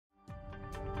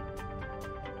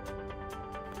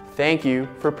Thank you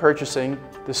for purchasing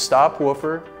the Stop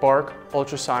Woofer Bark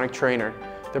Ultrasonic Trainer.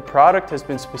 The product has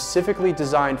been specifically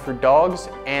designed for dogs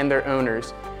and their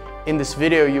owners. In this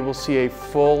video, you will see a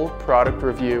full product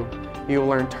review. You will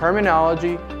learn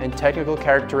terminology and technical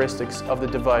characteristics of the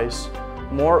device.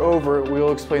 Moreover, we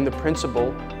will explain the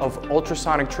principle of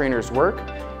ultrasonic trainers work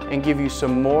and give you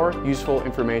some more useful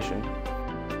information.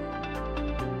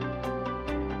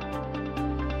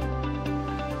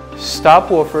 Stop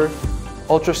Woofer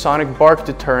Ultrasonic Bark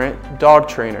Deterrent Dog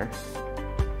Trainer.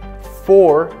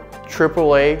 4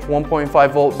 AAA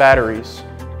 1.5 volt batteries.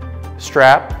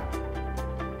 Strap,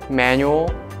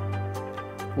 manual,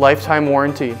 lifetime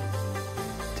warranty.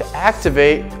 To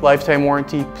activate lifetime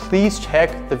warranty, please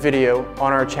check the video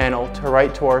on our channel to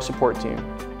write to our support team.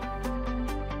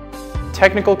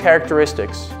 Technical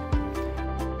characteristics.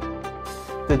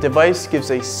 The device gives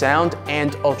a sound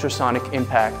and ultrasonic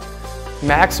impact.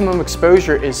 Maximum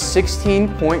exposure is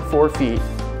 16.4 feet.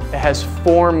 It has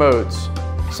 4 modes: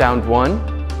 Sound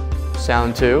 1,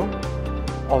 Sound 2,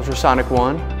 Ultrasonic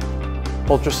 1,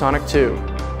 Ultrasonic 2.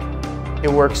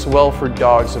 It works well for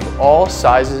dogs of all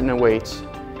sizes and weights,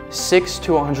 6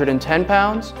 to 110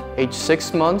 pounds, age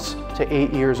 6 months to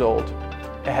 8 years old.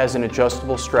 It has an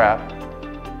adjustable strap.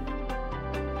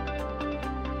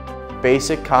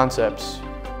 Basic concepts.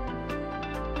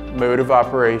 Mode of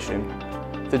operation.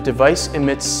 The device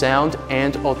emits sound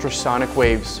and ultrasonic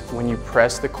waves when you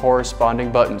press the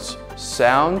corresponding buttons,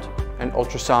 sound and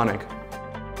ultrasonic.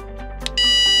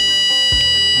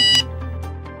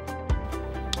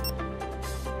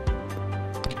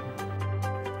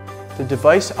 The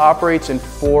device operates in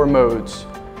 4 modes.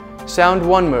 Sound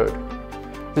 1 mode.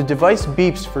 The device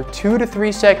beeps for 2 to 3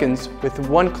 seconds with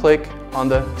 1 click on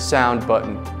the sound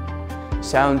button.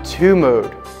 Sound 2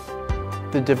 mode.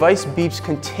 The device beeps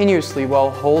continuously while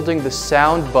holding the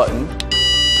sound button.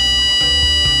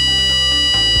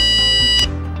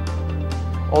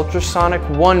 Ultrasonic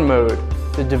 1 mode.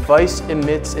 The device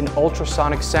emits an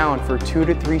ultrasonic sound for 2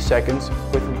 to 3 seconds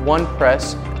with 1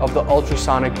 press of the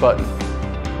ultrasonic button.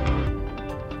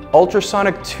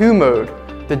 Ultrasonic 2 mode.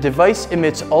 The device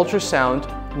emits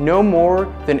ultrasound no more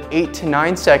than 8 to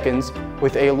 9 seconds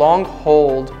with a long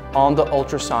hold on the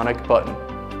ultrasonic button.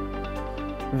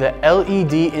 The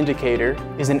LED indicator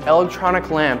is an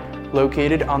electronic lamp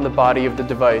located on the body of the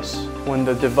device. When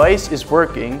the device is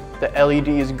working, the LED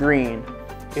is green.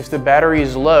 If the battery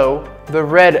is low, the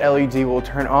red LED will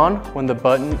turn on when the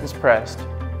button is pressed.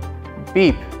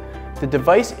 Beep. The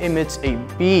device emits a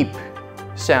beep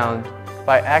sound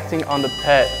by acting on the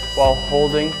pet while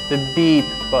holding the beep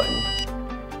button,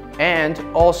 and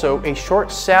also a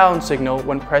short sound signal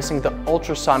when pressing the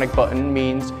ultrasonic button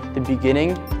means the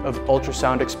beginning of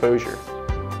ultrasound exposure.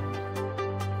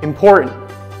 Important!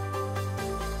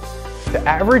 The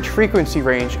average frequency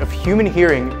range of human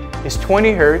hearing is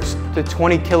 20 Hz to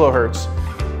 20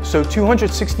 kHz, so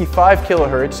 265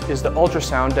 kHz is the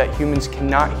ultrasound that humans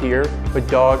cannot hear, but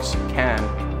dogs can.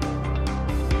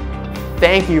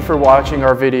 Thank you for watching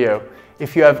our video.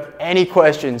 If you have any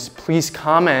questions, please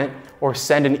comment or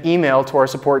send an email to our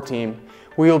support team.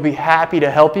 We will be happy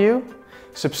to help you.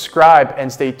 Subscribe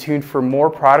and stay tuned for more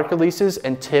product releases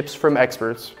and tips from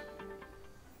experts.